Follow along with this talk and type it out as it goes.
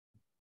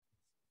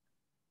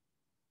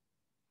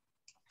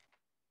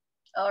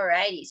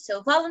Alrighty,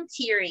 so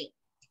volunteering.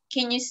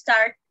 Can you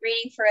start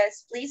reading for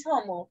us, please,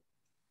 Homo?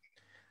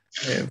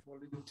 Uh,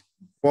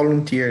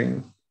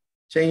 volunteering.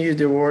 Change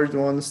the world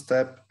one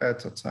step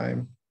at a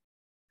time.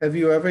 Have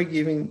you ever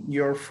given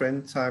your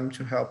friend time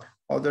to help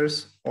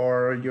others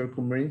or your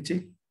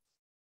community?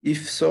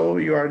 If so,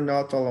 you are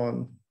not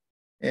alone.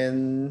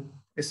 An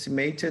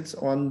estimated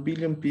 1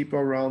 billion people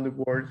around the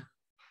world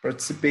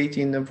participate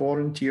in the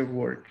volunteer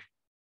work.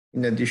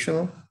 In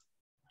addition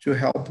to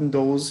helping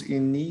those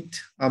in need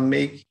and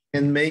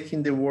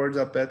making the world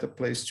a better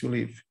place to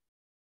live.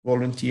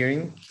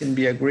 Volunteering can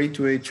be a great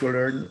way to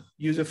learn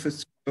useful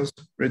skills,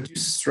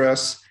 reduce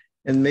stress,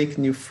 and make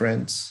new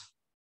friends.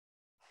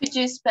 Could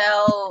you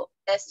spell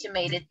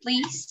estimated,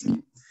 please?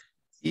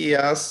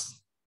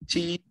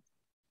 ESTIMED.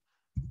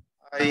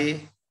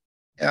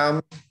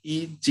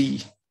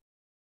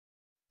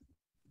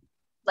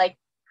 Like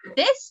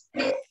this?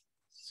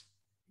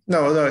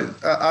 No.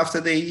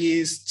 After the E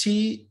is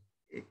TED.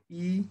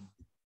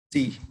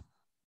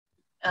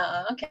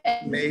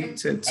 Okay.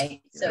 Made it.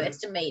 Okay. So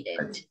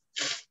estimated.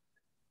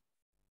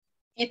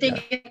 You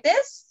think it's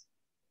this?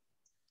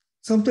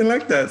 Something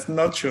like that.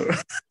 Not sure.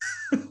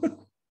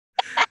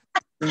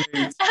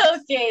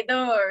 Okay,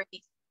 don't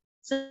worry.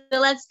 So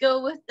let's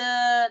go with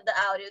the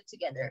audio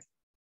together.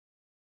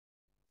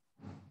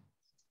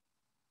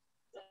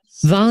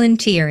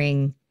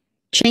 Volunteering,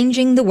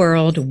 changing the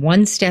world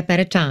one step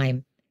at a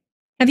time.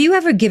 Have you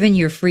ever given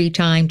your free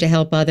time to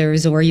help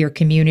others or your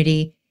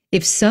community?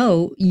 If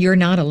so, you're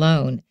not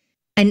alone.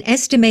 An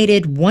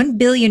estimated 1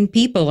 billion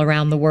people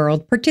around the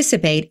world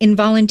participate in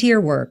volunteer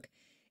work.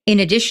 In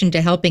addition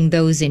to helping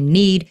those in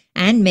need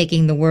and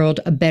making the world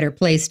a better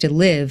place to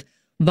live,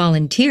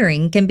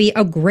 volunteering can be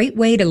a great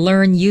way to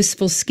learn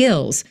useful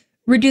skills,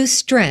 reduce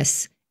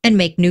stress, and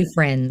make new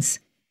friends.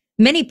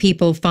 Many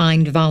people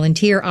find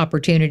volunteer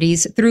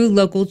opportunities through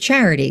local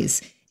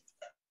charities.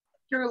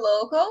 Through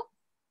local?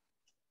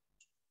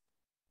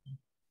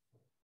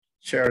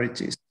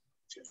 Charities.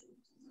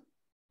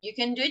 You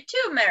can do it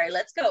too, Mary.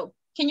 Let's go.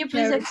 Can you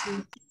please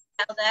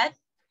spell that?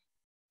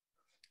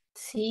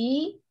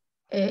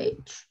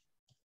 CH.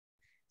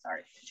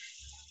 Sorry.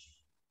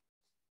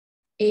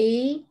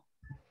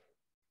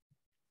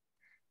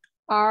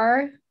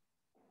 ARE.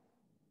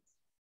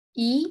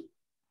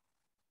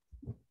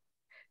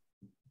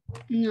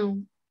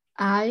 No.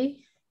 I.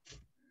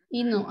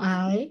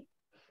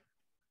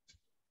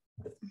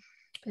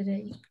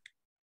 Peraí.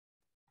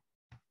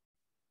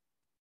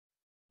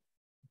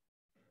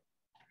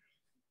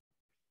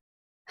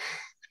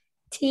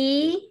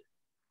 T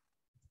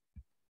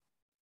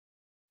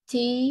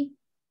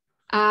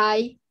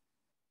I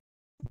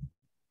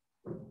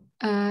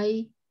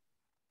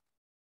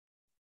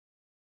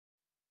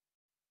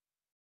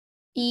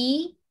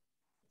E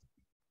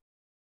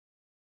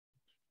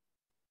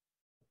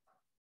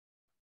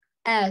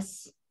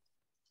S.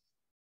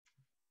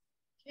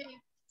 Okay.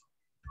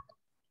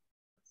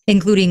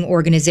 Including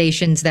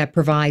organizations that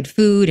provide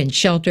food and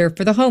shelter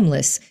for the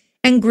homeless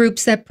and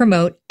groups that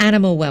promote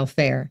animal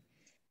welfare.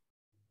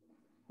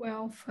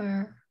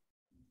 Welfare.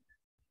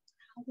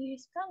 How do you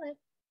spell it?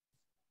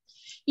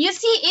 You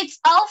see, it's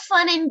all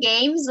fun and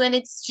games when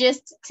it's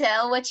just to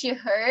tell what you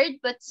heard,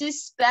 but to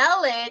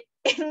spell it,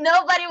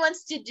 nobody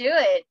wants to do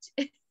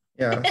it.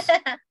 Yes.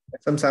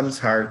 Sometimes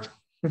hard.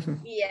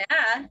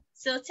 Yeah.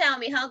 So tell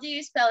me, how do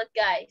you spell it,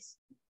 guys?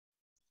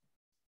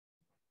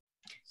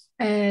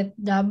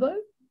 WEL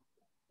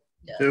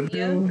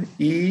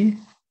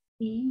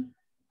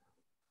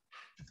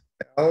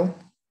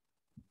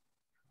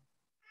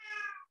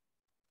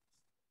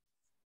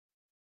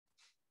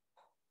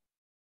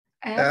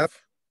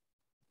F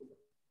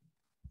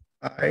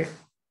I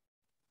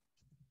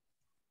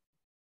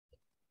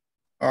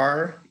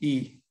R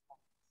E.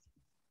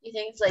 You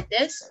think it's like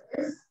this?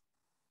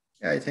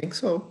 Yeah, I think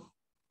so.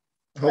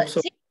 I hope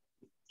so. See.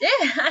 Yeah,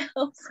 I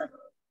hope so.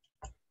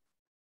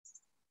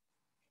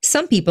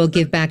 Some people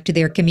give back to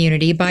their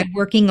community by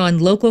working on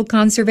local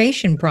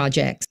conservation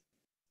projects.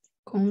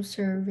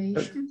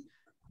 Conservation.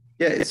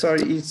 Yeah,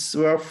 sorry, it's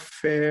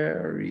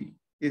welfare.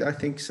 I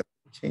think so.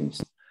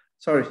 Changed.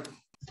 Sorry.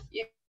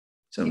 You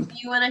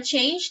want to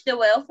change the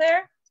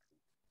welfare?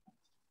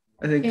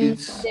 I think And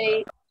it's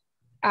say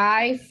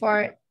I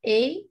for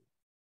A.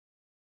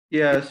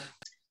 Yes.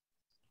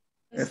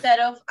 Instead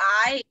of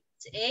I,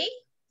 it's A?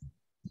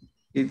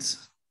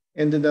 It's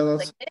and then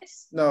also, like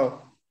this?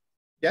 No.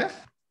 Yeah.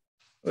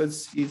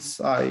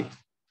 It's I.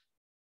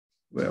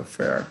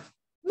 Welfare.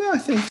 No, I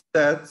think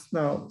that's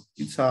no,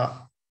 it's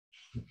a.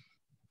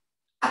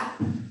 I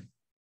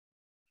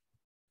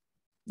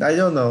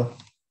don't know.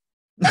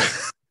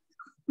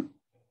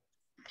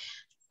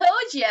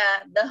 Told ya,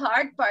 the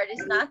hard part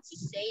is not to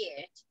say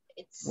it.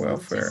 It's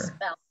welfare. to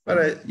spell. But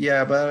I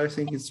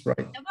think it's right.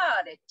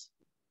 About it.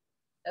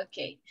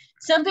 Okay.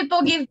 Some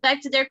people give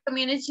back to their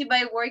community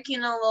by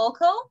working on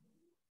local.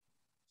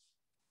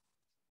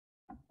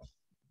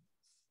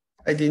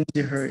 I didn't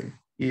hear it.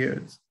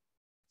 You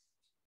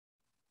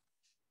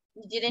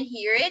didn't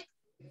hear it?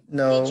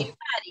 No. Did you,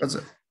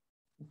 Patty?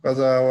 Because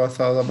I was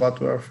thought about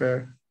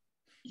welfare.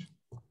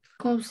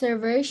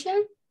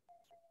 Conservation.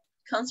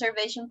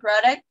 Conservation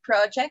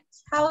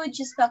projects. How would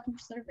you spell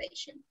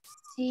conservation?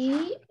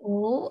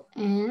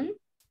 CON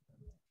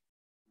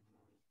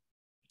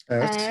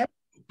S.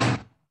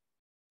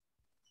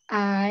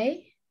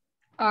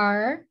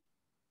 FIR.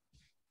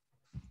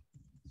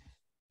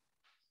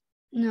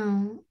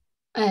 Não.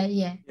 Yeah.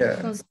 Yeah.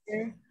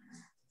 Consider.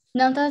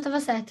 Não,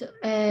 tava certo.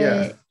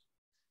 Yeah.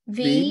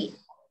 VIA.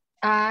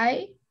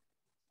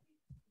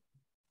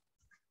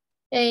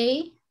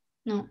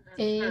 No.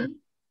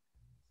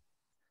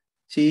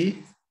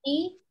 T.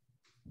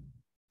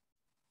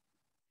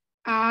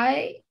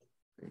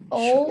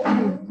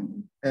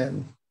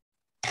 N.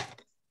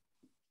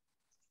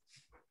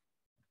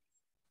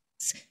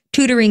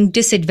 Tutoring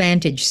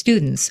disadvantaged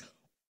students.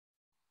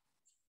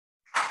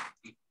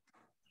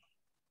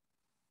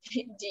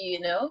 Do you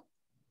know?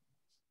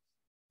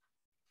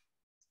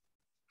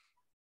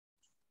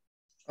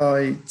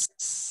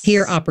 It's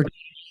Peer opportunities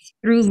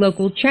through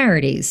local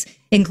charities,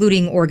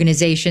 including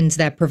organizations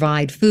that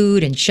provide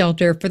food and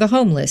shelter for the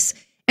homeless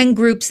and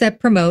groups that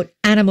promote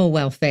animal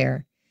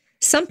welfare.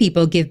 Some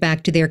people give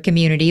back to their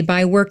community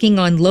by working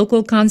on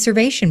local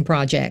conservation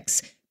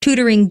projects,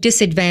 tutoring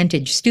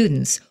disadvantaged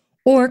students,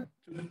 or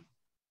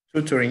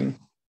tutoring.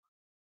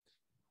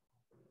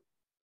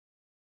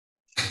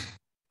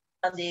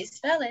 How do you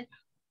spell it?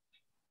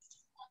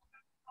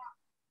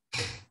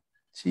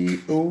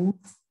 T-O.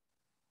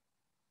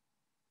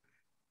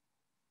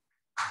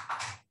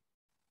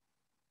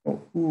 Oh,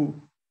 ooh.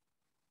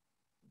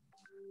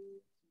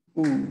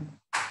 Ooh.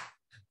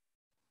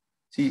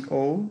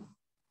 T-O.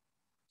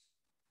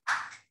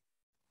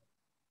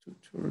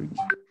 Tutoring.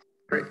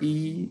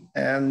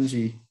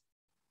 E-N-G.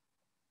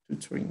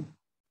 Tutoring.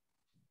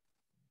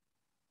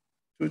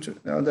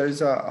 Now there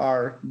is a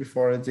R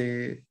before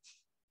the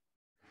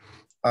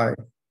I.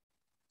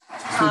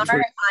 Tutoring.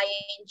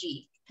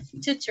 R-I-N-G.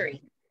 Tutoring.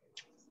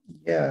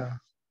 Yeah.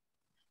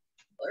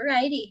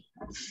 Alrighty.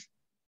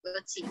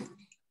 Let's see.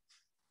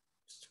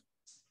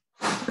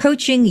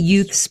 coaching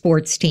youth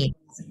sports teams.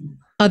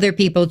 Other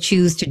people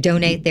choose to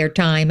donate their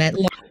time at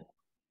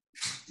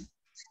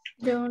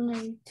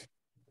Donate.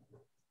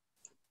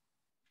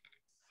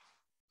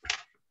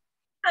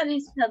 How do you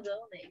spell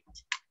donate?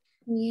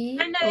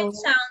 I know it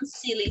sounds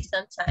silly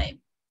sometimes.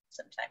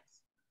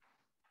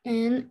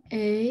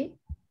 N-A-N-A-E.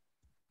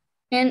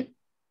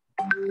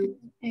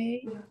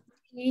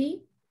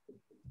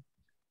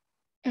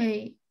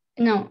 A.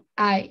 No,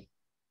 I.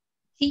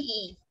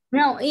 T-E.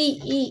 No,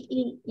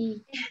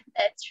 E.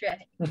 That's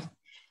right.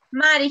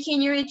 Mari,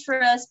 can you read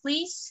for us,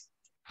 please?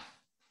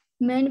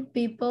 Many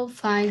people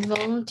find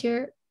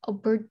volunteer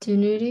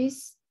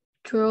opportunities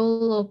through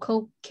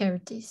local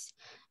charities,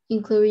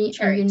 including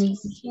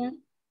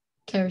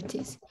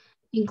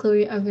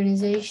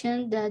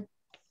organizations that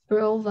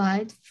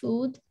provide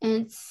food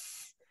and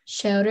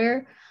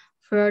shelter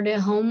for the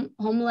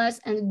homeless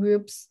and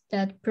groups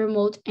that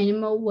promote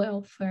animal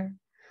welfare.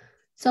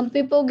 Some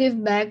people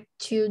give back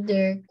to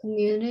their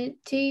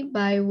community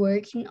by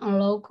working on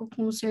local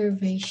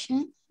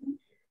conservation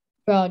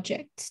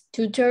projects,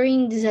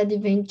 tutoring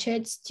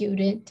disadvantaged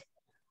students,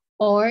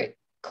 or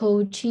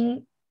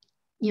coaching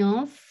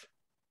youth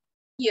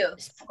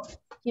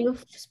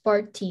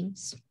sport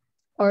teams.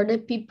 Or the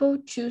people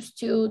choose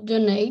to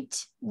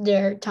donate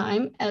their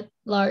time at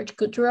large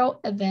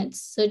cultural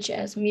events such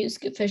as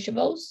music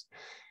festivals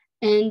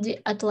and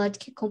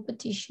athletic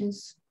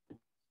competitions.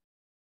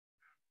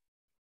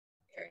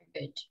 Very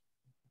good.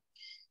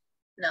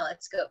 Now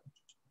let's go.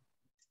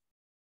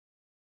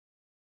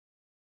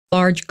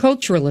 large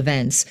cultural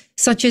events,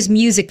 such as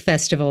music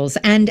festivals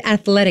and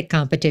athletic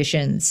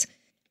competitions.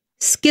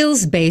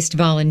 Skills-based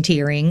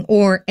volunteering,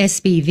 or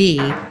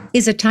SBV,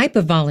 is a type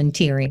of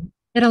volunteering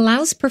that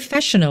allows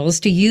professionals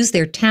to use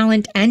their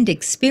talent and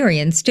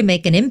experience to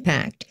make an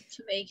impact.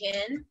 To make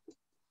an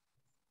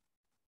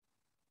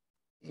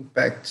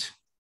impact.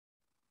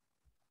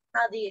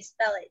 How do you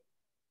spell it?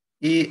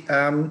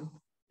 E-M-P-A-C-T-S.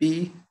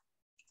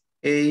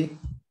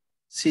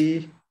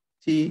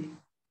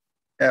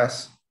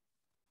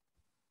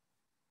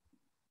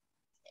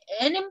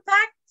 An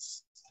impact?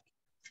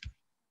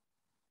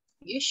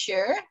 You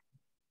sure?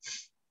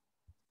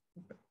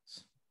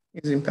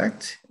 Is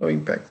impact or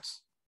impacts?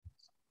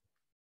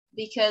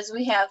 Because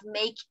we have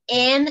make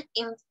an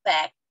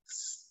impact.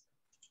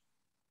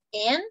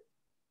 An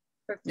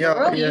for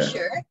plural, you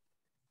sure?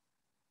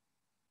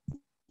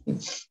 In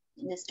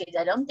this case,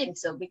 I don't think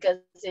so, because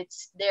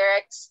it's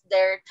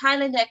their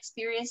talent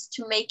experience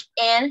to make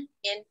an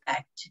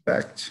impact.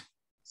 Impact.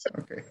 So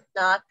okay.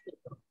 Not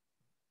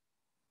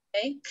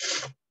okay.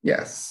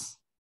 Yes.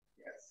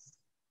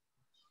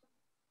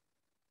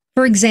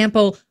 For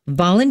example,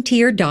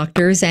 volunteer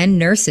doctors and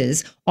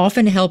nurses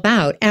often help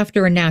out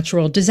after a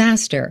natural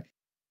disaster.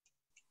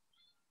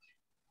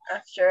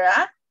 After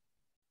a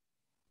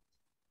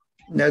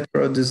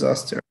natural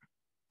disaster.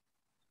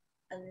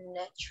 A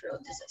natural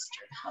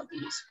disaster. How do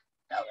you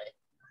spell it?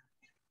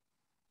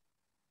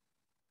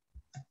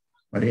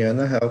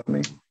 Mariana, help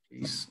me,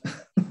 please.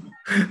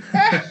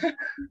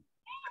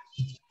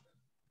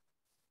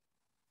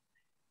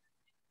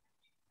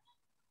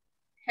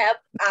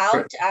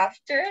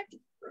 after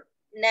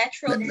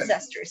natural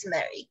disasters,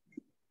 Mary.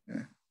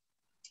 Yeah.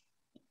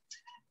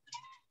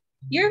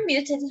 You're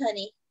muted,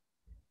 honey.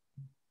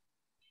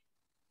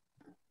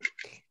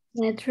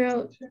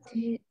 Natural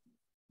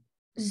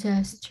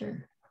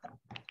disaster.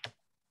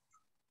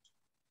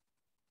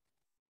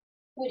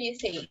 What do you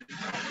think?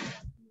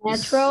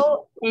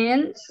 Natural,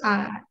 Natural.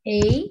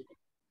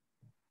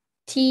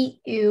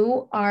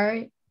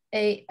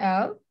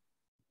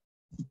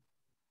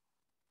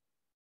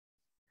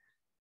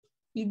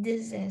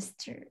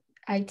 Disaster.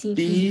 I think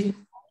T,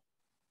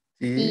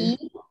 E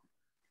T,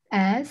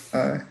 S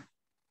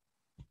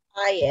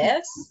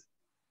IS.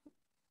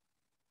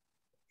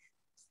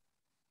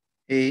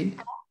 A,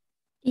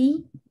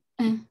 E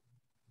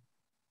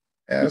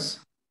S,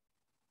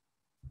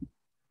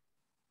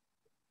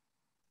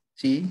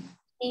 T,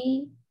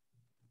 E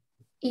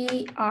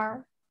E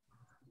R.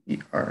 E,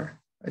 R.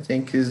 I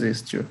think is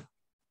this too.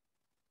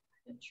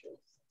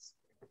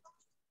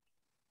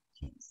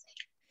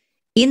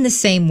 In the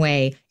same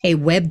way, a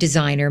web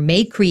designer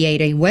may create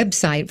a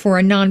website for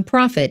a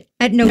nonprofit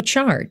at no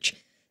charge.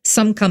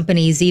 Some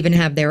companies even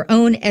have their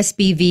own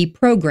SBV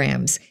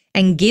programs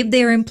and give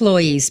their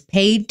employees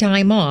paid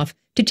time off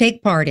to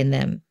take part in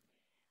them.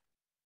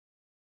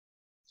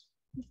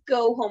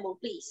 Go, Homo,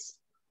 please.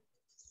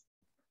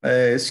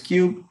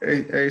 Skill,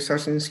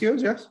 certain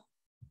skills, yes?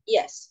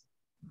 Yes.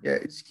 Yeah,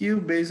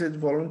 skill-based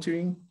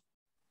volunteering,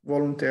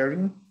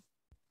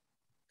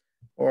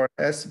 or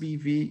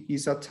SBV,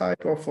 is a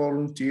type of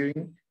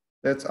volunteering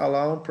that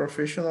allows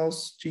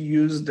professionals to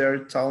use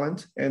their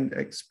talent and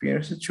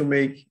experience to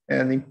make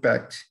an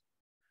impact.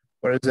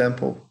 For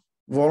example,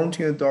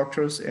 volunteer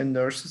doctors and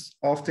nurses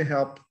often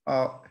help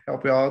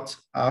out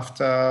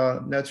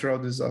after natural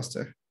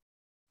disaster.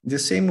 In the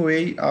same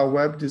way, a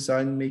web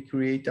design may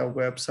create a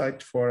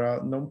website for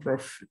a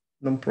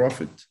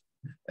non-profit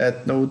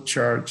at no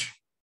charge.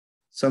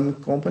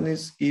 Some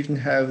companies even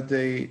have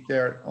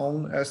their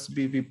own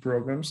SBV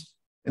programs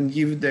and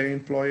give their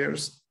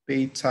employers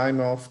paid time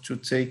off to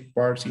take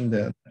part in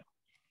them.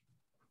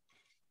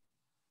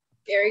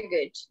 Very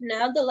good.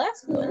 Now the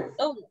last one.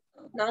 Oh,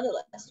 not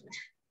the last one.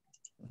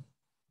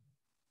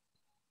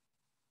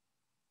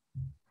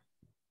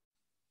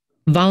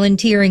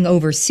 Volunteering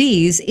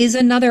overseas is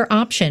another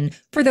option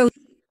for those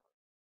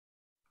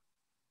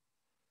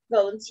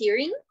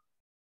Volunteering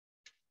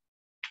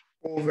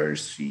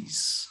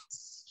Overseas.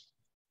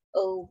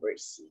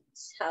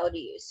 overseas. How do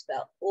you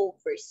spell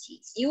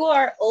overseas? You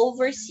are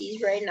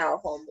overseas right now,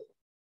 Homo.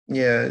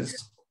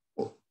 Yes.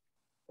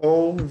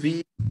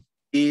 OVERSEAS.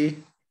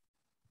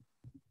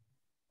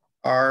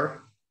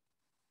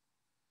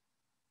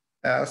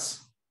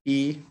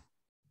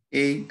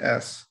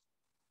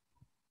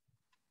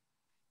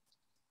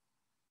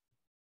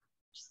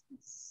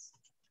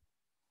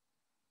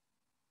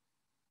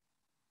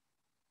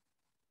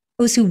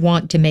 who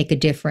want to make a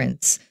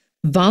difference.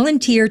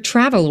 Volunteer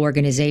travel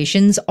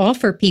organizations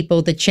offer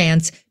people the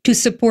chance to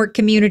support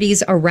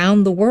communities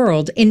around the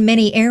world in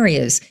many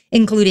areas,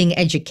 including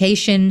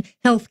education,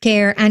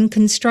 healthcare, and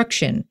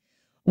construction.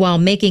 While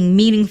making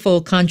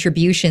meaningful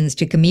contributions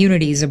to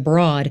communities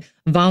abroad,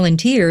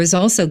 volunteers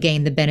also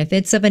gain the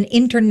benefits of an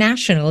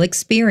international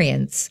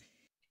experience.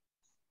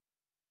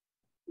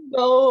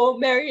 Go,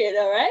 Marion,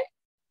 all right?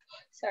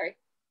 Sorry.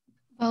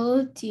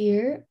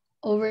 Volunteer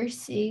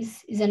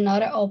overseas is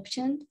another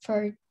option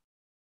for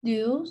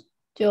those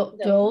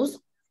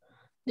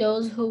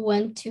who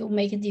want to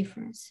make a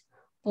difference.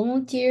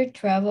 Volunteer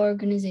travel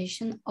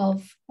organizations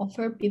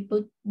offer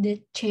people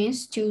the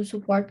chance to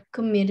support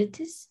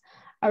communities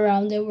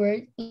around the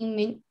world in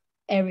many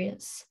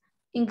areas,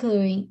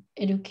 including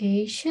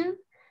education,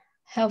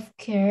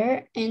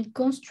 healthcare, and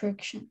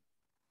construction.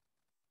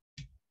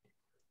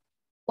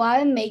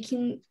 While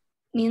making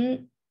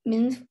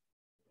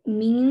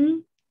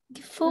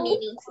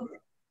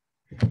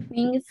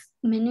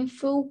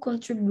meaningful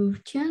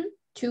contribution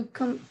to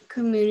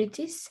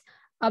communities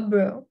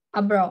abroad.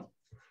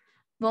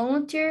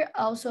 Volunteers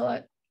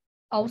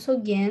also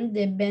gain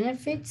the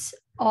benefits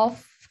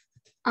of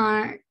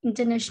our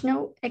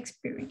international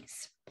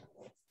experience.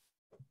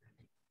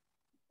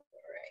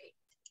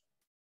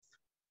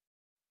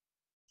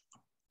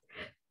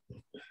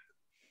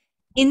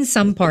 In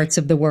some parts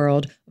of the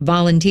world,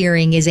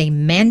 volunteering is a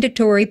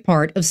mandatory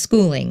part of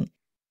schooling.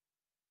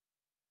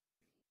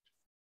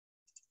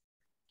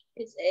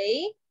 It's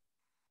a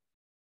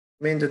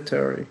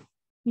Mandatory.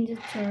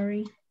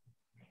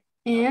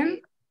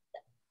 M-I-N-A-N-D-A-T-O-R-Y.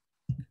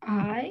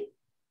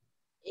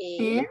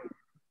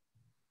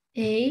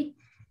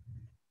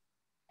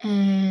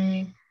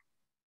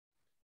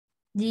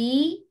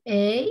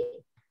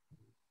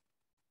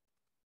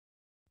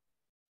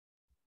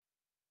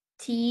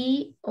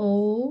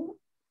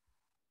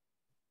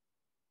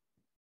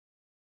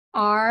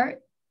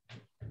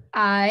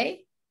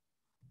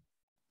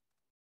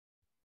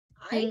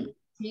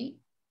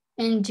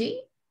 N-G.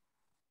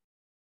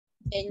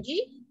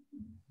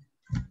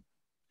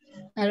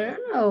 I don't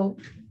know.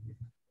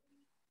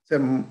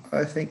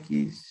 I think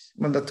it's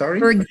mandatory.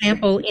 For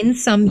example, in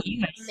some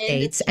U.S.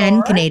 states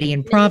and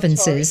Canadian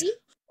provinces,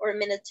 or or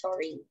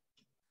mandatory?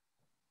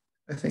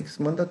 I think it's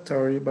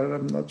mandatory, but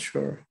I'm not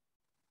sure.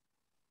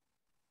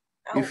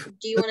 Do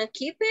you want to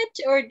keep it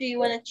or do you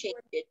want to change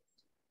it?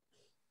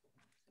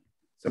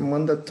 It's a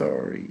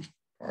mandatory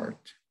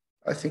part.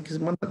 I think it's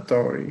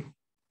mandatory.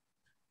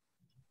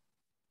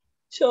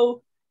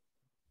 So,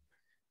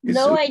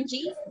 no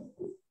IG?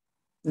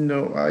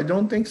 No, I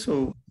don't think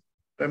so.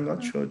 I'm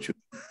not sure too.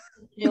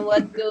 You know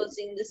what goes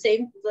in the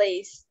same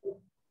place?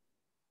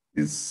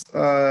 It's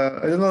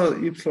I don't know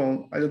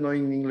Y. I don't know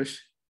in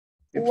English.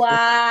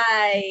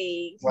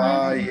 Why?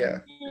 Why? Yeah.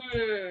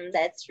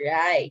 That's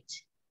right.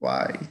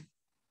 Why?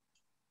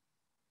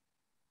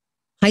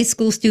 High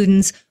school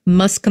students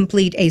must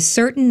complete a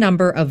certain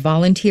number of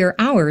volunteer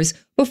hours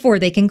before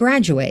they can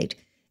graduate.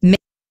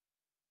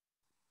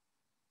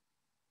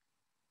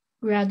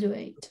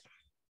 Graduate.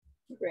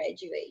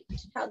 Graduate.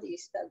 How do you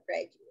spell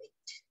graduate?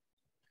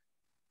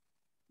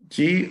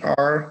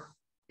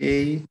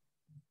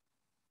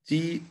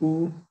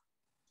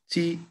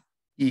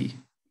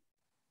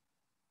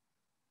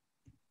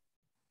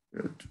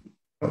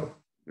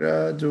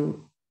 GRADUTE.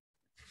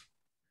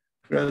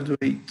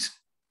 Graduate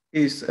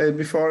is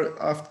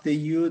before after the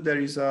U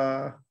there is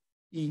a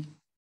E.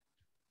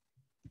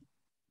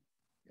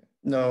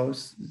 No,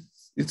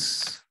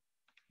 it's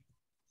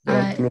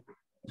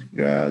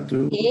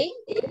graduate. A?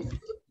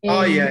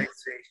 Oh yeah,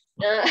 it's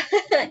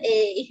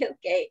A.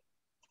 Okay.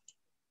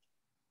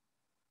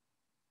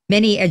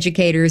 Many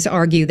educators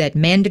argue that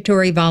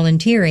mandatory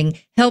volunteering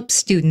helps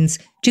students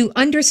to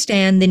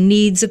understand the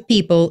needs of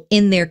people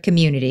in their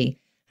community.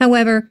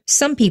 However,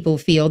 some people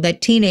feel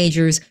that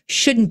teenagers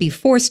shouldn't be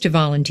forced to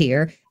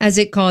volunteer as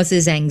it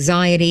causes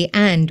anxiety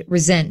and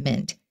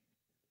resentment.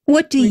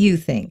 What do you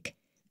think?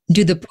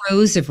 Do the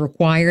pros of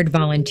required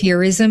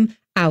volunteerism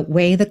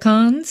outweigh the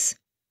cons?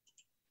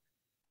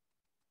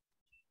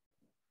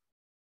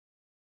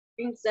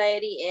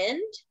 Anxiety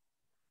and?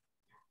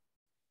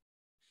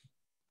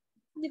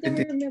 I don't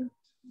remember.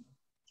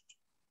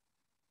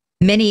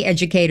 Many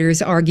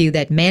educators argue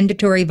that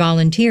mandatory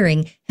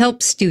volunteering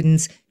helps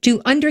students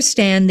to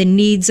understand the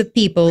needs of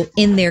people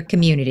in their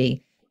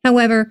community.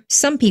 However,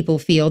 some people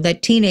feel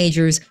that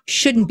teenagers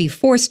shouldn't be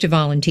forced to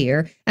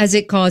volunteer as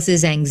it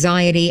causes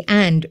anxiety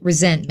and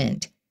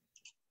resentment.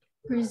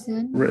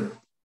 Resentment.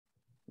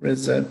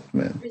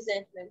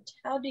 Resentment.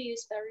 How do you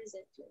spell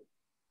resentment?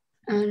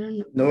 I don't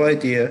know. No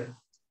idea.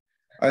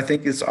 I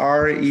think it's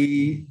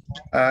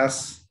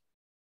RESENTMENT.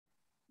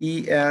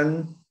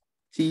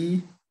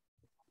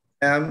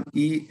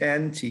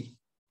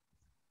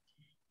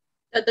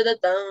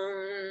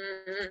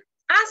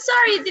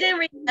 Sorry, you didn't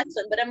read that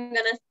one, but I'm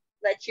gonna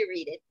let you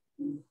read it.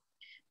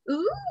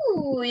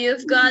 Ooh,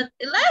 you've got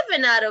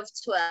 11 out of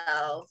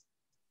 12.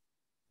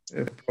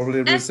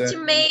 Probably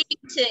Estimated,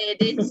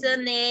 it's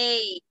an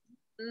A.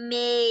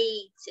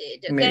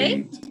 Mated,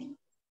 okay?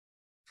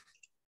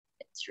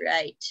 That's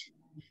right.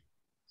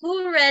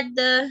 Who read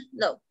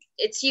no,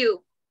 it's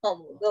you.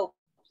 Homo, go,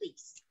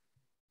 please.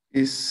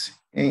 Is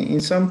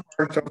in some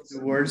part of the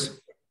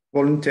words,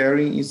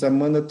 volunteering is a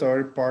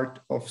mandatory part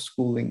of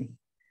schooling.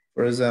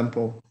 For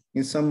example,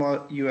 in some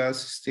US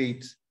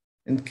states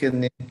and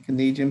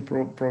Canadian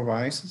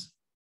provinces,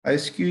 a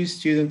school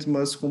student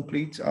must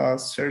complete a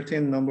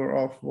certain number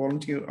of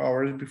volunteer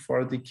hours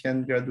before they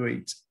can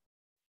graduate.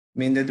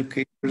 Many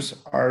educators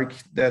argue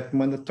that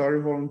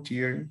mandatory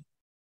volunteering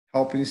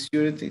helping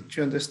students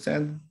to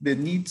understand the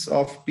needs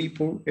of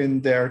people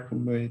in their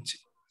community.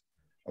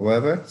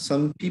 However,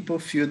 some people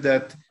feel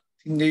that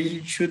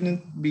teenagers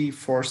shouldn't be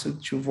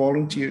forced to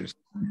volunteer,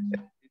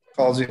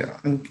 causing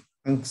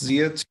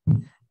anxiety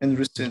and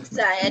resentment.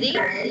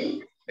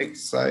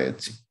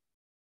 Anxiety.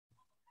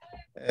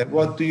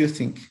 What do you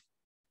think?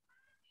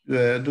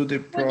 Do the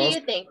What do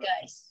you think,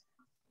 guys?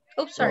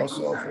 Oh, sorry.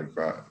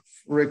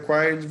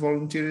 Required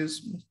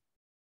volunteerism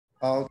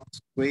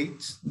outweigh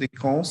the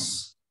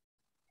cons?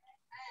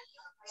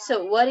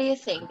 So what do you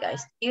think,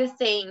 guys? Do you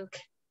think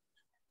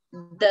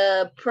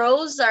the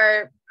pros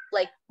are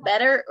like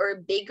better or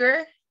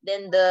bigger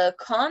than the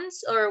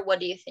cons, or what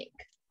do you think?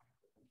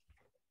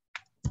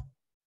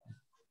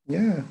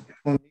 Yeah,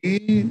 for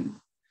me,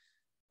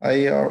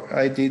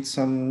 I did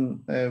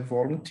some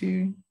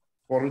volunteer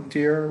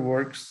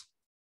works,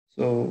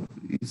 so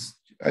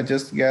I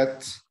just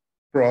get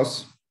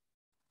pros.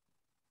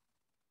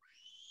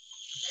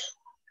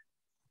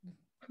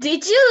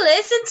 Did you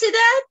listen to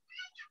that?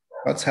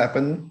 What's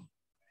happened?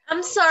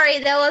 I'm sorry,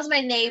 that was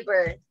my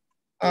neighbor.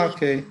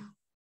 Okay.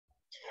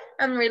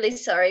 I'm really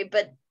sorry,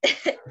 but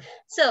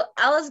so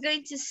I was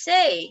going to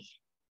say,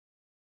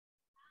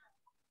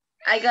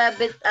 I got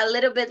a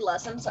little bit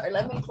lost. I'm sorry,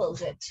 let me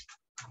close it.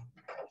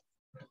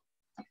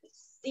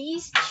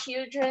 These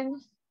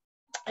children,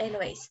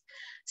 anyways.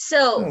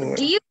 So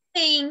do you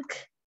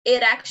think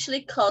it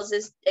actually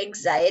causes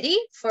anxiety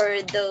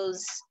for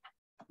those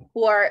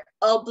who are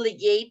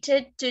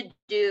obligated to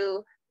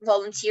do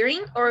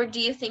volunteering, or do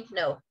you think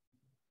no?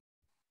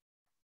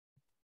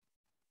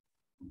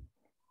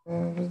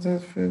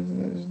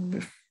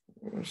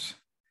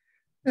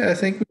 Yeah, I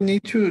think we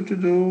need to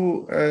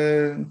do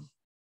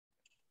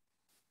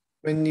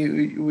when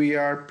we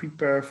are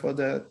prepared for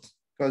that,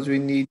 because we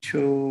need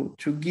to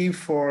give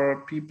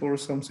for people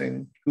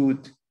something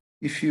good.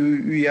 If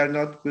we are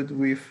not good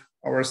with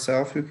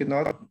ourselves, we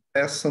cannot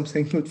ask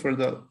something good for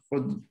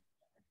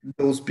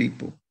those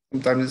people.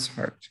 Sometimes it's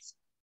hard.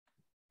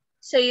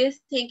 So you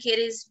think it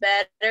is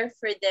better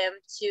for them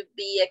to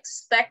be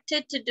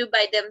expected to do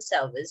by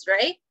themselves,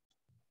 right?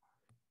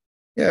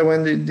 Yeah,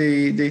 when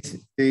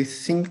they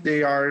think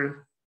they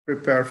are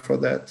prepared for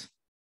that.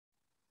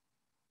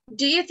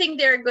 Do you think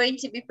they're going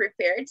to be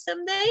prepared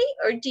someday?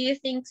 Or do you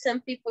think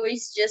some people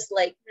is just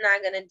like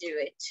not gonna do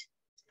it?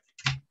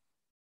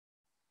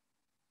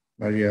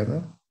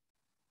 Mariana?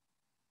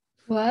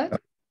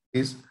 What?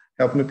 Please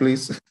help me,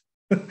 please.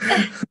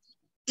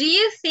 Do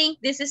you think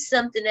this is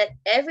something that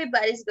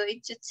everybody's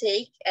going to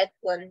take at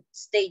one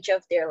stage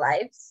of their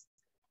lives?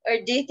 Or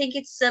do you think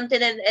it's something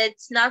that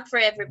it's not for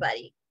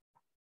everybody?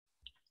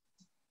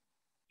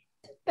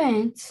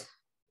 Depends.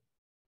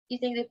 You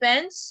think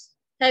depends?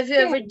 Have you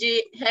ever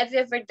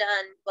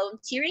done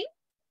volunteering?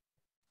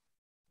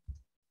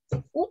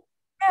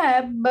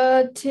 Yeah,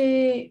 but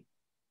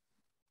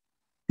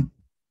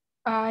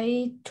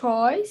I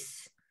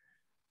twice,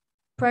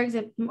 for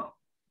example,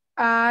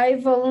 I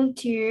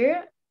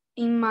volunteer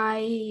in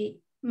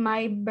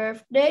my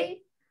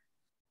birthday.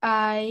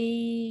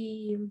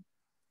 Eu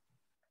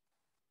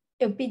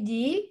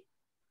pedi.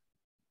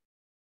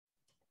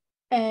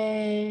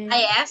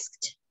 I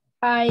asked.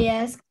 I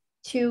asked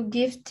to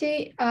gift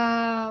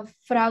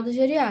fraldas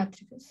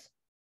geriátricas.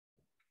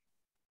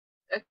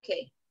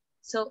 Okay,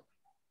 so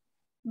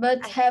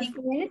but I have think...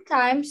 many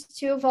times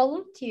to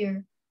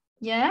volunteer.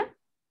 Yeah?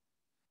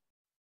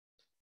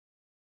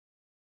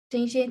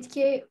 Tem gente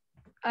que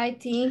I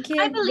think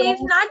I believe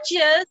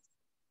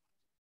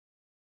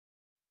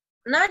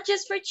not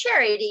just for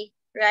charity,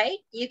 right?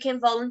 You can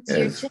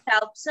volunteer Yes. to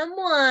help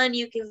someone,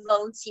 you can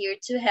volunteer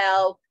to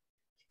help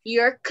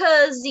your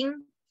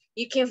cousin,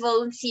 you can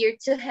volunteer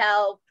to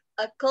help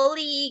a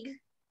colleague,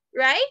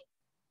 right?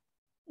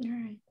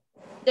 Right.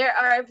 There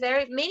are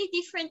very many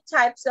different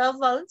types of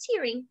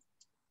volunteering.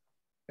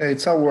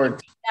 It's a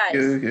work.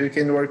 Guys. You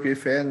can work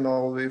with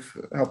animals, with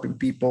helping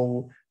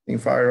people,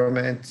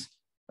 environment.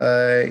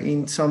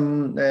 In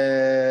some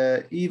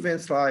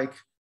events like,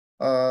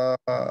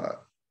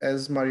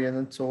 as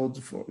Mariana told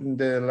in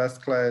the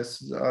last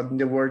class, in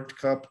the World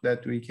Cup,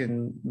 that we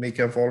can make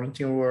a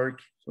volunteer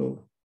work.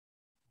 So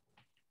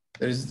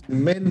there's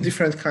many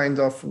different kinds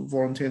of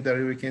volunteer that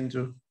we can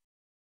do.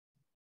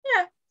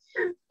 Yeah.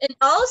 And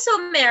also,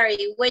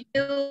 Mary, when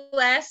you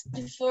asked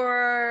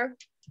for,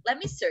 let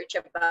me search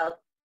about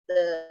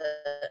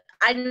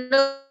I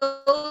know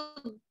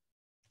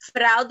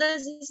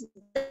fraldas is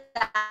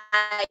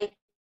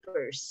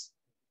diapers,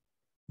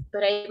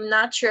 but I'm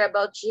not sure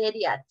about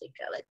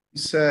geriátrica.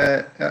 It's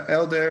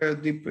elder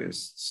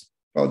diapers.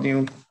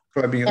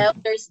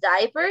 Elders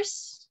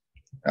diapers?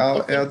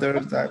 Elder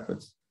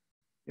diapers.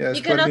 Yes,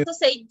 you can also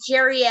say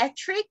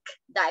geriatric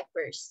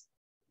diapers.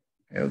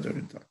 Elder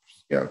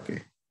diapers. Yeah,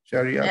 okay.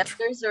 Geriatric.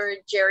 Elders or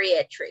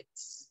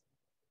geriatrics.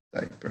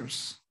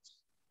 Diapers.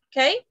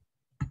 Okay?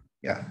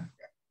 Yeah.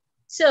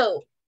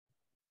 So,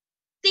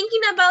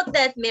 thinking about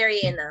that,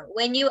 Mariana,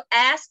 when you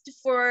asked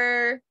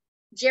for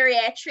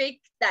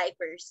geriatric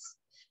diapers,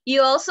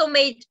 you also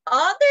made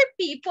other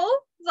people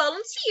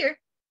volunteer.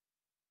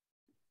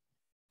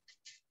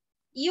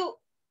 You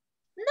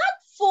not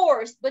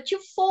forced, but you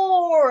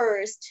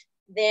forced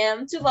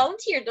them to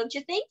volunteer, don't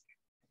you think?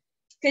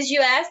 Because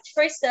you asked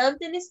for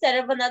something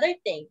instead of another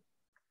thing.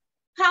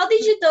 How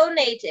did you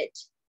donate it?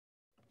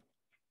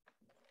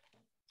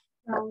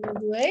 Pra onde eu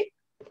doei?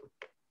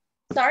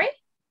 Sorry?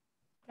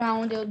 Pra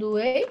onde eu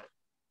doei?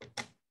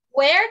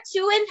 Where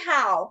to and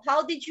how?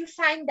 How did you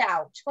find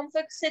out? Como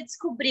foi que você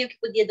descobriu que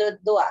podia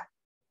doar?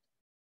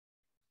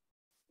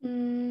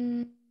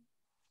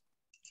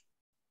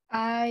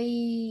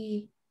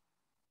 I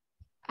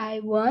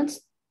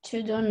want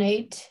to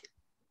donate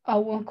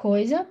alguma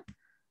coisa.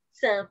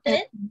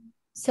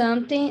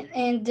 Something,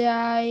 and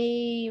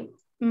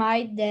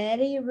my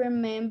daddy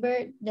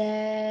remembered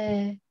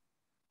the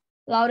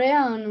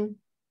Laureano.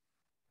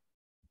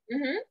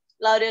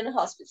 Laureano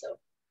Hospital.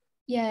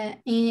 Yeah,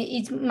 and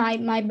it's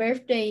my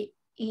birthday.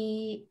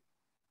 It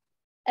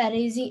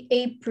is in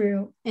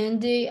April,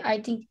 and I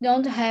think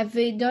don't have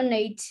a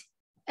donate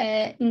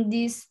in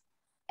this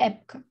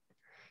época.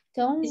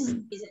 Então,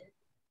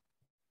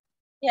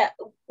 yeah,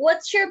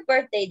 what's your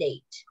birthday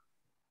date?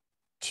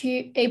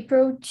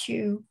 April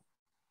 2.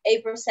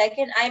 April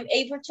 2nd. I'm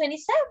April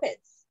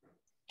 27th.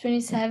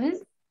 27th?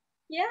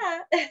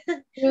 Yeah.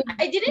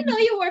 I didn't know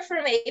you were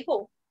from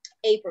April.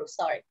 April,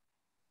 sorry.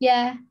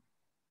 Yeah.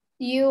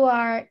 You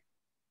are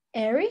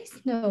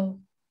Aries? No.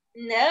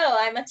 No,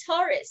 I'm a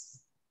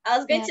Taurus. I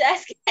was going to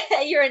ask,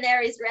 you're an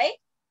Aries, right?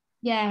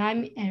 Yeah,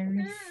 I'm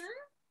Aries.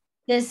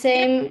 The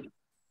same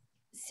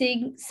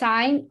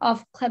sign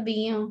of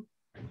Clebinho.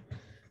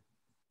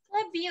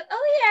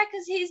 Oh yeah,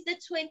 because he's the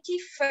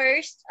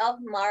 21st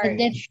of March.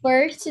 The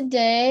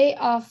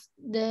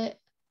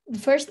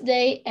first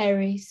day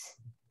Aries.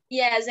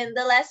 Yes, and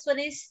the last one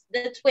is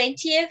the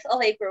 20th of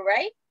April,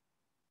 right?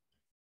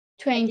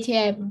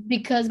 20,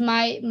 because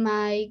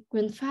my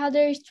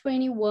grandfather is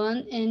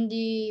 21 and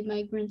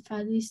my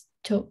grandfather is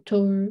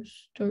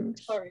Taurus.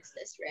 Taurus,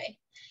 that's right.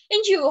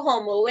 And you,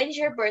 Homo, when's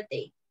your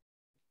birthday?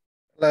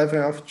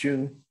 11th of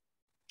June.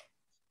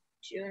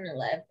 June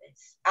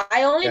 11th.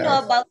 I only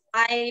know Yes. about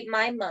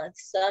my month,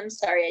 so I'm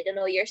sorry, I don't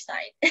know your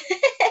sign.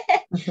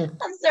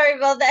 I'm sorry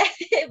about that,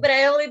 but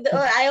I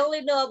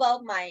only know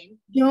about mine.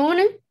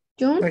 June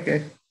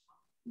Okay.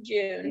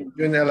 June.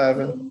 June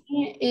 11.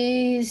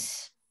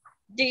 is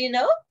Do you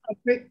know?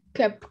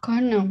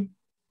 Capricorn. No.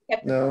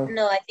 No.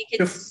 No, I think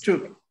it's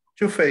Two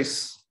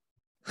face.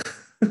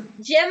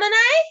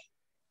 Gemini.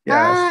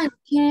 Yes.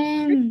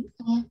 Kim.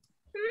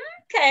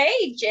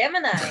 Okay,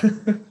 Gemini.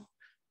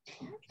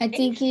 I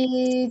think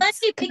it's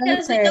Funny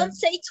because we Cancer. don't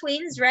say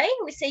twins, right?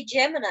 We say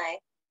Gemini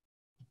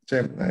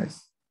Gemini.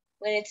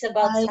 when it's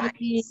about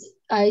signs.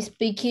 I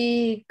speak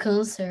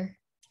Cancer.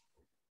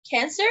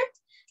 Cancer?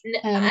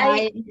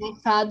 My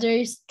father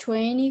is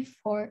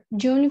 24,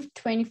 June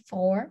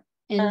 24,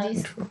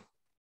 and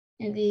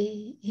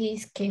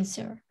he's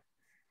Cancer.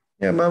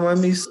 Yeah, my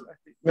mom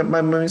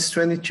is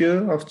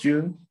 22 of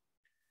June,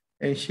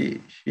 and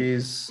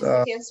she's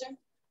Cancer.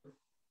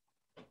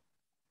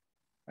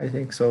 I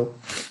think so.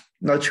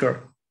 Not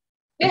sure.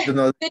 I don't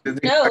know the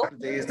exact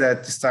days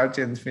that start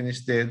and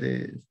finish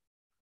the.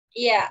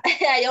 Yeah,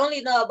 I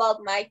only know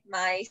about my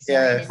sign.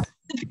 Yes. And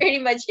that's pretty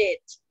much it.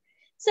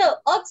 So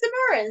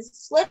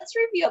oxymorons, let's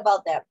review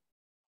about them.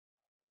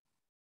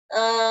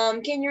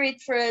 Can you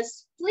read for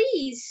us,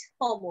 please,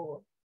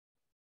 Homo?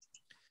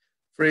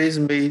 Phrase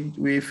made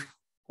with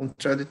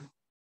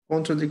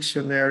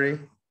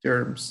contradictionary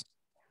terms.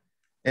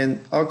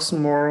 An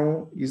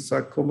oxymoron is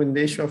a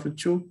combination of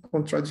two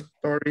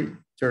contradictory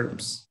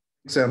terms.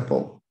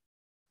 Example: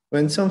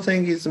 when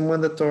something is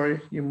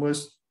mandatory, you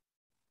must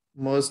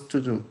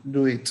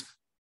do it.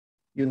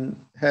 You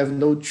have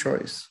no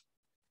choice.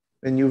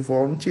 When you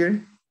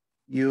volunteer,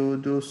 you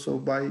do so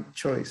by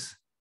choice,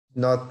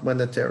 not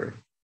mandatory.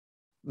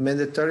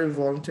 Mandatory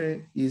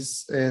volunteering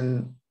is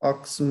an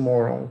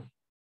oxymoron.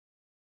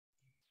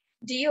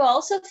 Do you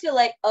also feel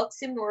like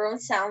oxymoron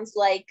sounds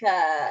like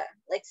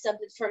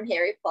something from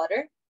Harry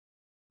Potter?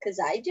 Because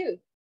I do.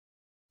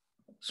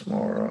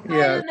 Oxymoron, I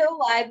yeah. don't know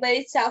why, but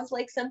it sounds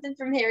like something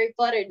from Harry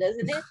Potter,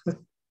 doesn't it?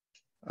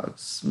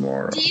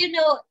 Oxymoron. Do you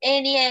know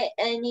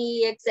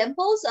any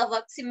examples of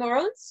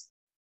oxymorons?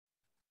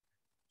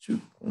 Two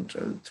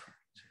contradictory.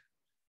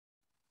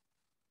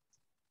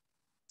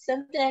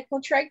 Something like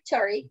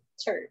contradictory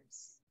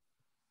terms.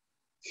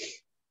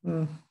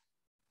 Hmm.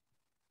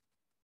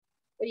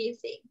 What do you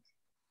think?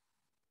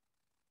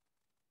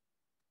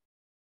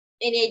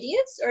 Any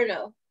ideas or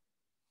no?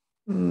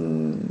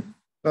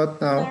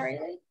 Not now. Not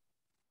really.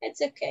 It's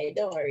okay,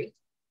 don't worry.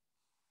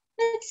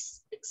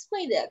 Let's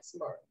explain the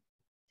oxymoron.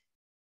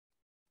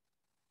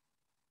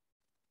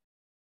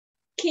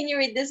 Can you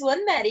read this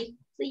one, Maddie,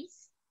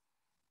 please?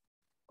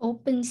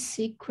 Open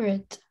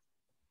secret.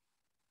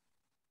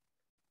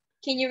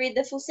 Can you read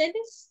the full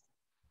sentence?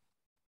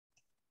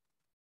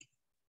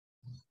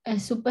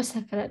 Super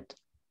secreto.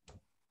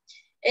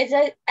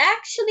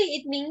 Actually,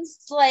 it means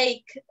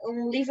like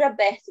livro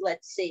aberto,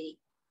 let's say.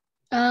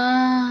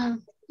 Yeah.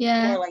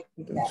 More like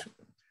that.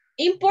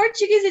 In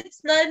Portuguese,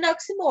 it's not an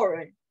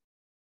oxymoron.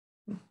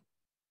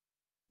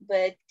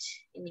 But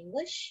in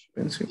English,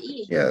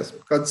 yes,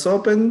 because it's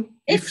open.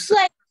 It's if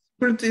like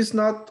secret is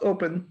not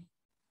open.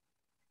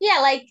 Yeah,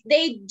 like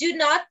they do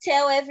not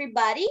tell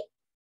everybody,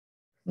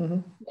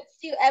 but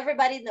still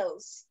everybody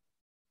knows.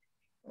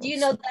 Do you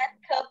know that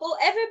couple?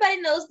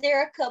 Everybody knows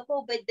they're a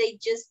couple, but they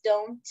just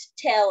don't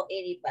tell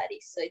anybody.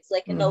 So it's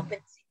like an open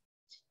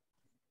secret.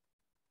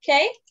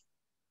 Okay?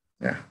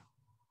 Yeah.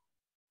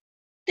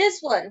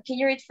 This one, can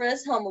you read for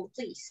us, Homo,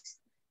 please?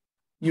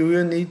 You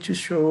will need to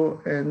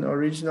show an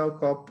original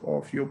copy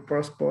of your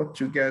passport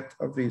to get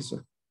a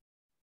visa.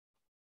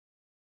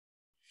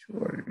 Show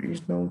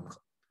original copy.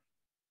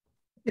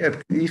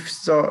 Yeah, if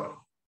so,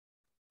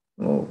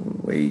 oh,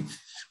 wait.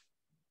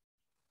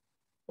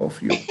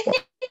 Of your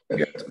passport.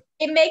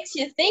 It makes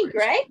you think,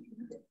 right?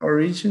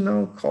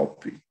 Original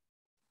copy.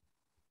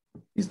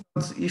 It's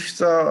not, if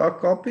a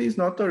copy is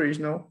not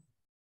original.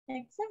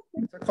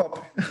 Exactly. It's a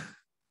copy.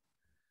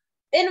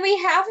 And we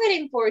have it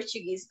in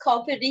Portuguese,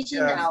 copy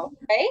original,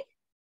 right?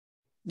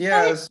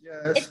 Yes,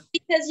 It's yes.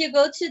 because you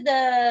go to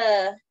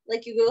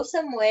you go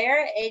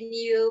somewhere and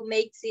you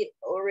make it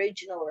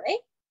original, right?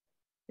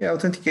 Yeah,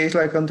 authentication,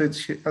 like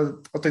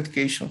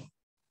authentication.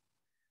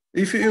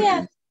 If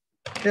you,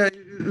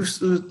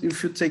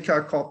 if you take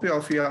a copy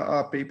of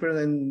your paper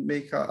and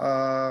make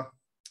I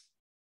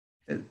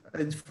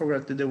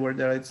forgot the word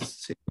that I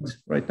said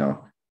right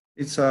now.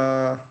 It's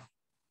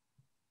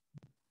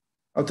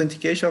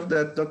authentication of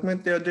that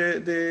document.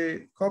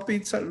 The copy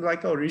it's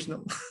like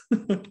original.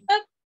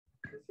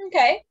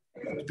 Okay.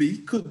 Could be.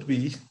 Could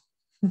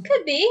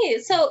be.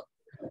 So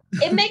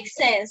it makes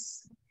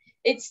sense.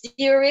 It's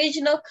the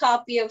original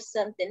copy of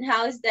something.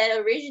 How is that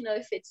original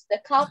if it's the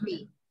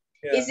copy?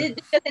 Yeah. Is it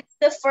because it's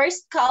the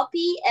first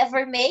copy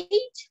ever made?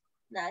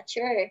 Not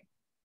sure.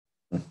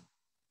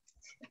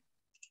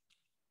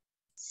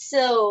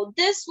 So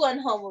this one,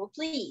 Homo,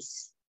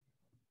 please.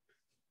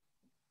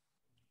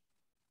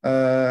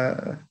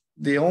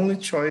 The only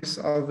choice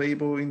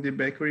available in the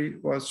bakery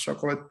was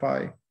chocolate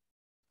pie.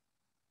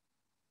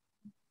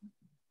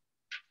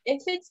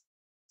 If it's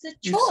a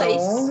If so, choice,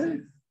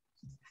 only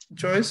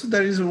choice,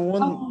 there is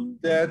one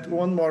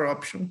more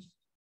option.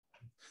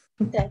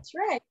 that's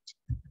right.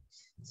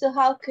 So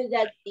how could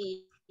that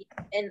be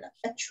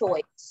a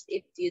choice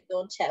if you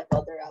don't have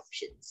other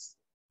options?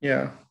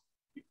 Yeah.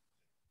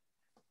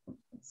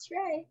 That's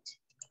right.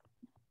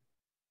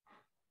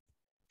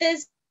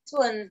 This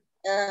one,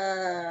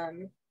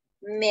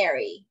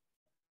 Mary.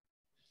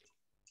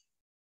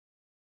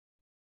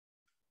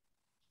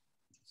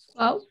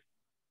 Qual?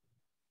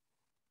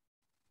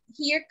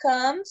 Here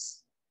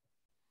comes.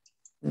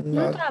 Não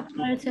Not, tá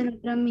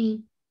aparecendo para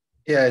mim.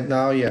 yeah,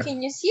 now, yeah.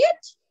 Can you see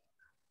it?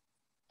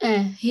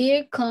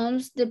 Here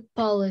comes the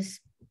police,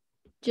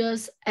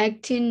 just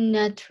acting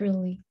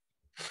naturally.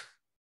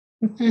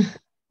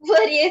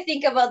 What do you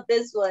think about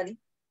this one?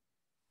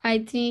 I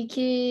think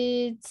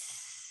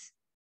it's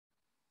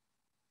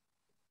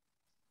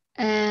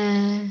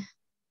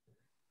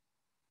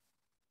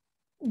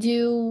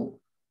do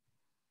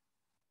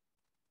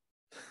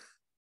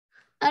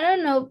I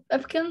don't know, é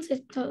porque eu não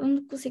sei, eu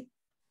não consigo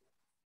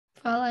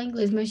falar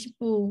inglês, mas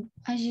tipo,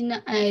 agir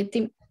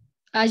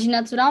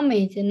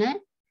naturalmente, né?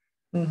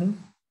 Uhum.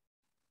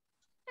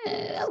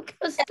 É o que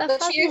você tá But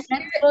fazendo,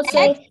 né?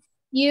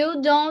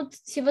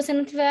 Se você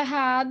não tiver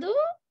errado,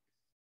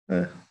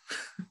 kind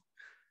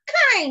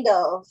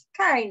of.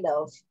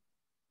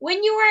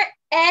 When you are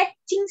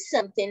acting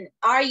something,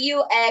 are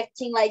you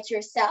acting like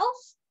yourself?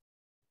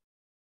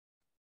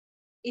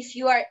 If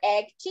you are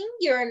acting,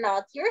 you're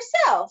not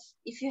yourself.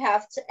 If you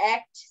have to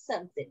act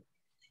something.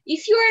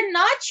 If you are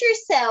not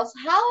yourself,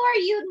 how are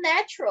you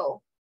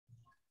natural?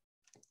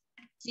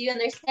 Do you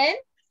understand?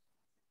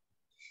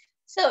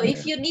 So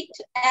if you need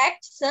to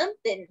act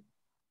something,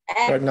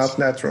 You're not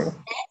natural.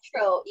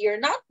 You're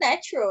not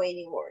natural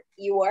anymore.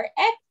 You are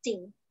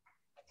acting.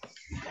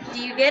 Do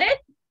you get it?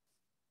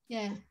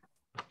 yeah.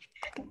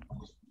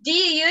 Do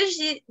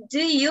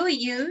you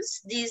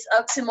use these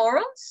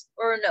oxymorons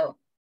or no?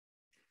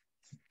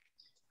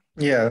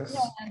 Yes.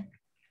 Yeah.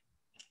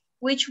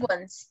 Which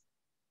ones?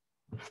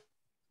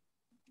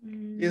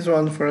 This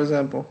one, for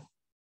example,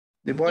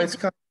 the boy is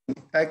coming,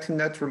 acting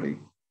naturally.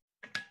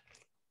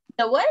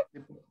 The what?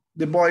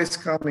 The boy is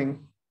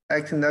coming,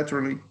 acting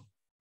naturally.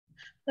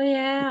 Oh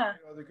yeah.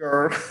 The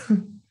girl,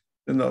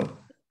 you know,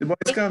 the boy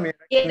is coming,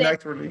 acting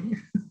naturally.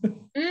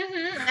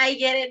 I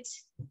get it.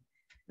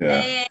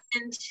 Yeah.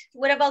 And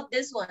what about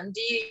this one?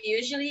 Do you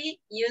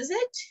usually use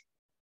it?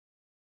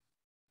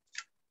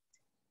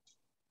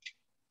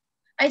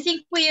 I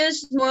think we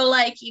use more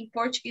like in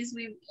Portuguese,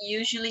 we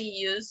usually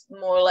use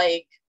more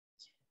like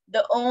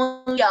the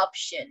only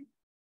option.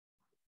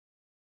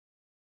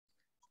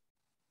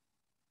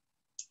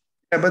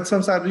 Yeah, but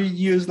sometimes we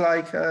use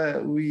like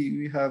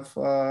we have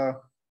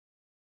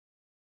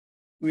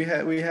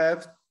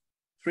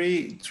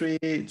three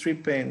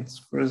pens,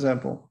 for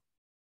example,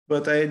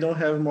 but I don't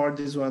have more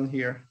this one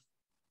here.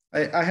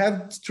 I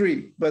have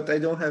three, but I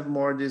don't have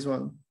more this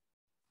one.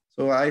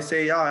 So I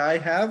say, yeah, I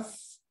have,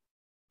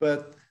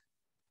 but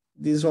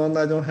this one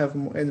I don't have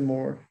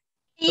anymore.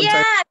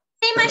 Yeah,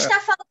 tem mais está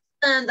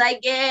falando. I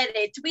get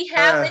it. We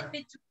have it, but we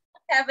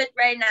don't have it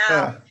right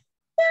now.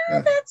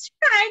 Yeah, that's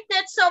right.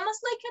 That's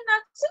almost like an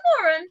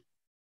oxymoron.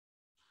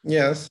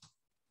 Yes.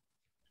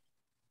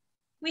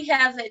 We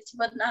have it,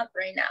 but not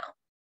right now.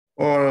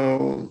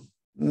 Or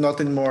not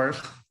anymore.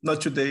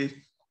 Not today.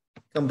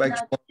 Come back. I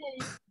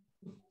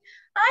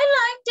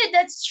liked it.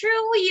 That's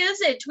true. We use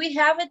it. We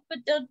have it,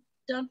 but don't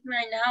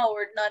right now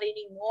or not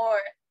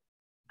anymore.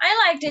 I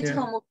liked it,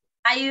 Homo.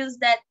 I use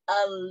that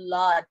a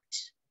lot.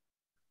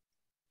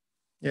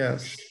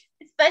 Yes.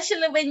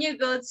 Especially when you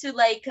go to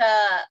like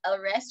a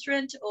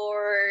restaurant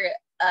or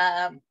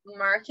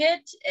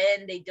market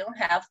and they don't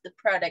have the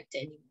product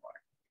anymore.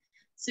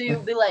 So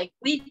you'll be like,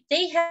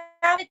 they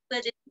have it,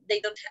 but they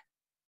don't have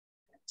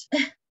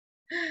it.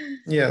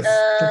 Yes.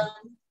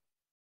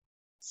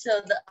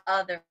 So the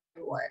other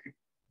one.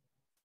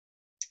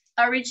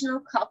 Original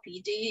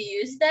copy. Do you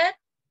use that?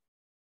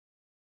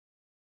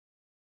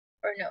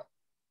 Or no?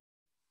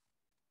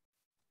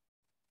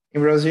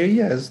 In Brazil,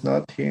 yes,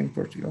 not here in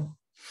Portugal.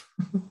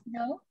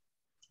 No?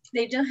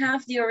 They don't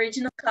have the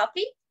original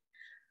copy?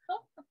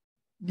 Oh.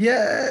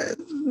 Yeah,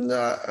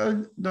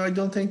 no, I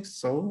don't think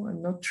so.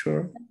 I'm not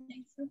sure. I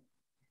think so.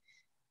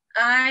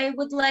 I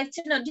would like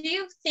to know, do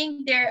you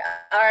think there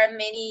are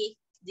many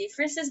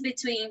differences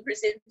between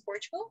Brazil and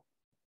Portugal?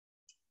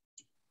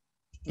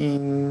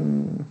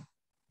 In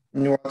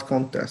what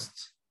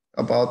context?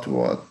 About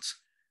what?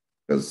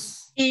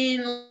 Because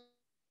in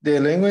the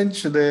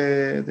language,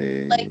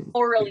 the like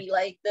orally,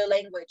 like the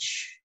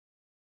language.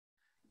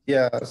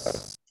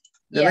 Yes.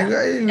 The Yeah,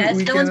 language, that's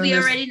we the ones we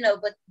already know,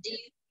 but do you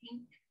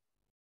think?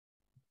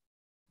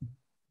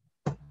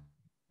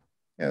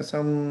 Yeah,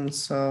 some,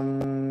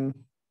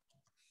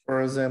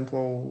 for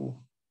example,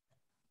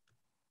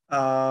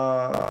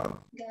 Guys.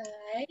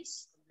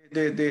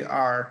 they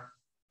are.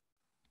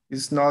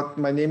 It's not,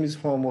 my name is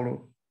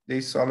Romulo.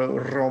 They solo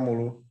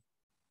Romulo.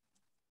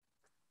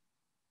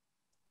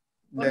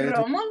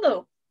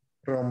 Romulo.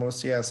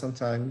 Romulus, yeah,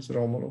 sometimes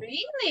Romulo.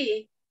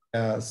 Really?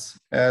 Yes.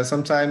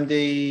 Sometimes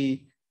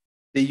they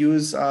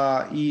use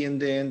E in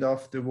the end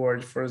of the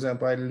word. For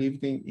example, I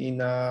lived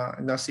in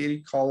a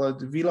city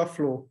called Vila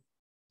Flor.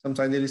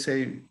 Sometimes they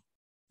say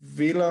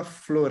Vila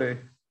Flore.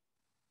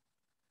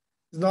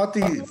 It's not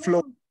the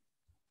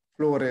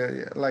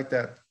Flore like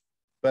that,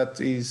 but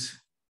is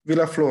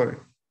Vila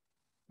Flor.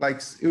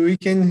 Like we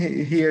can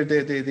hear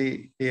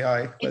the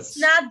I, but It's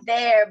not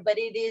there, but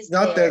it is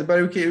not there. that,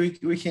 but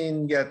we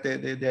can get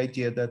the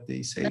idea that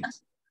they say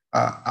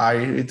I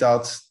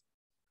without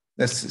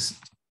necessity.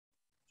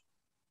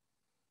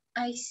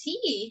 I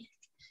see.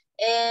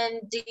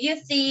 And do you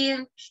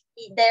think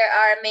there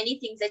are many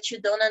things that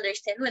you don't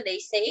understand when they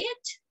say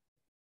it?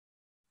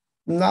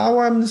 Now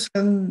I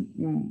understand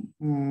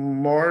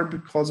more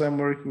because I'm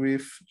working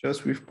with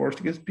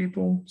Portuguese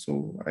people.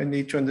 So I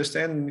need to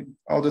understand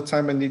all the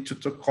time. I need to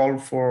call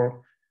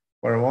for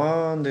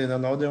one, then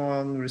another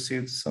one,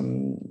 receive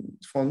some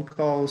phone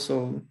calls.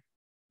 So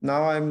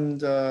now I'm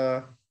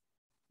the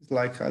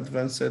like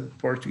advanced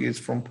Portuguese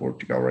from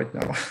Portugal right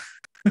now.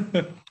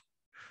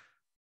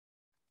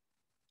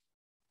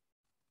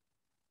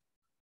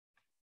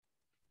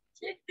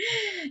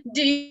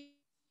 Do you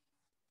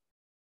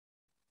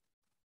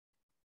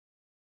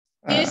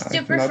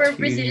still prefer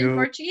Brazilian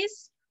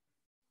Portuguese?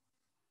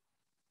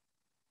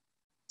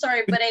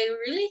 Sorry, but I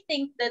really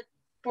think that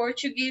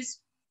Portuguese.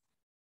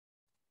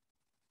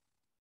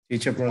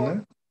 Teacher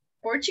Bruna?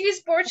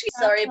 Portuguese.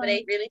 Sorry, but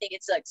I really think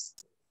it sucks.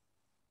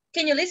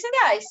 Can you listen,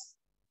 guys?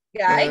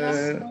 Guys?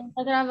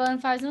 Tá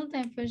gravando faz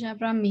tempo já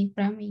pra mim.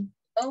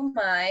 Oh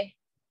my.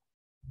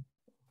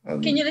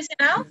 Can you listen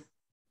now?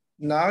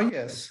 Now,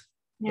 yes.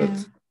 Yeah.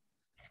 But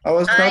I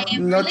was not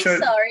really sure.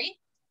 Sorry.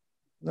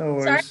 No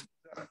worries. Sorry?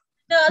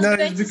 No, I was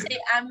going to say,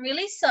 I'm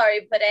really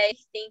sorry, but I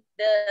think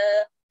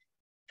the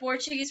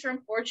Portuguese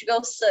from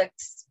Portugal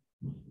sucks.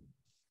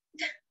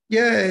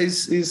 Yeah,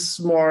 it's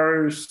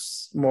more,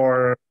 it's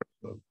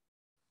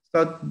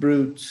not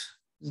brute.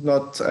 It's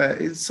not,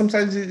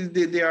 sometimes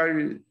they are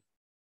a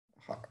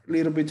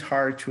little bit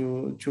hard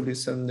to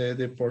listen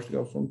the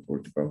Portugal from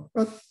Portugal,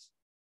 but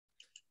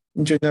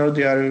in general,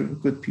 they are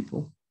good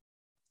people.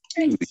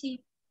 I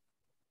see.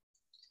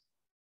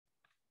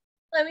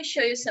 Let me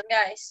show you some,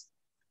 guys.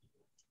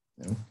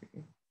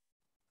 Okay.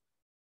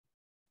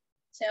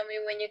 Tell me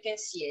when you can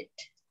see it.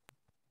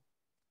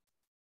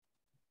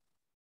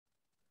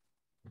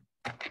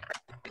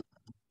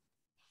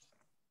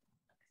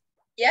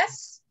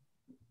 Yes?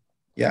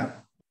 Yeah.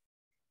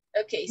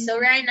 Okay, so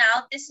right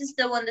now, this is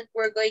the one that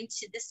we're going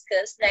to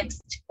discuss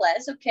next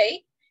class,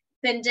 okay?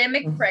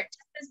 Pandemic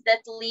practices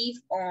that live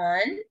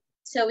on.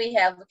 So we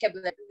have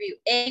vocabulary review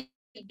A,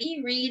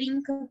 B,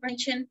 reading,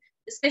 comprehension,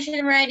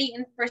 discussion, writing,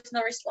 and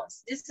personal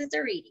response. This is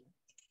the reading.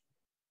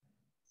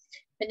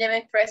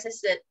 Pandemic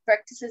practices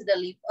that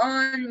live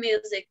on,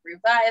 music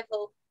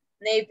revival,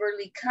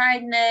 neighborly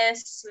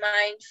kindness,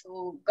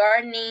 mindful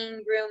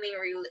gardening, grooming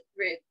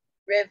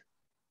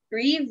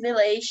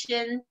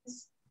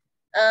revelations,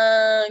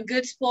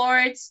 good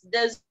sports,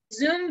 the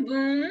Zoom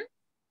boom,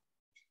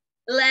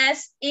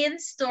 less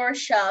in-store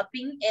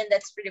shopping, and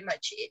that's pretty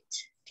much it.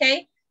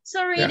 Okay,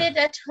 so read it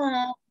at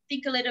home,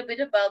 think a little bit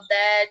about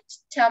that,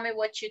 tell me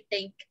what you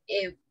think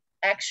it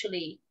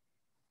actually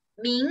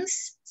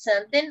means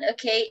something,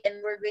 okay,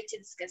 and we're going to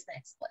discuss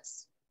next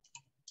class.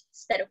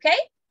 Is that okay?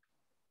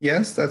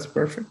 Yes, that's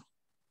perfect.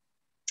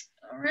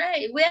 All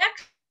right, we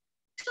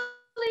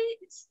actually,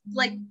 it's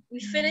like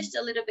we finished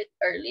a little bit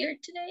earlier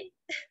today.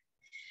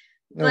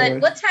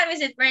 But what time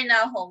is it right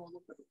now, home?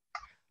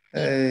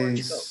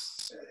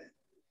 It's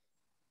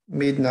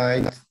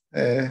midnight,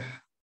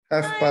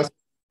 half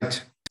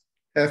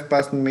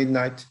past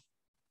midnight.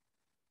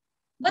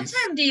 What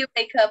time do you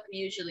wake up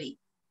usually?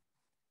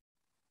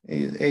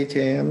 8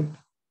 a.m.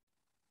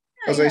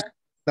 Because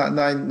not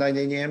 9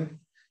 a.m.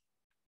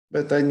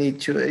 But I need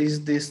to,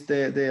 is this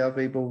the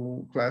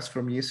available class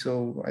for me?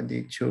 So I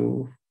need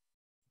to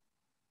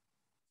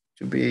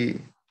be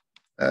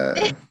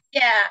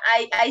yeah,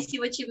 I see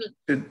what you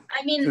mean.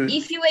 I mean,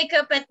 if you wake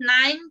up at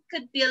 9,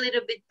 could be a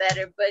little bit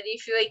better, but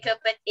if you wake up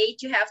at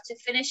 8, you have to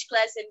finish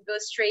class and go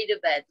straight to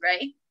bed,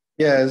 right?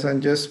 Yes,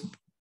 and just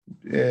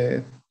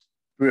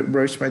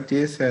brush my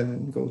teeth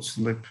and go to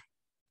sleep.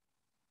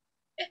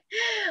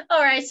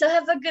 All right, so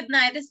have a good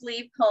night of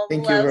sleep, home.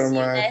 Thank you very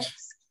much.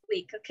 Next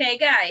week, okay,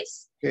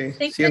 guys? Okay,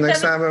 thanks see you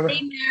next time.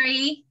 Hey,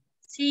 Mary.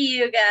 See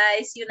you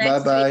guys. See you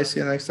next Bye-bye. week. See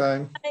you next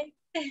time. Bye.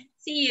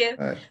 See you.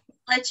 Bye.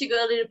 Let you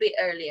go a little bit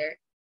earlier.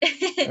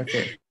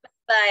 Okay.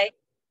 Bye.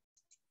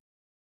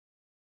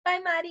 Bye,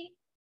 Maddie.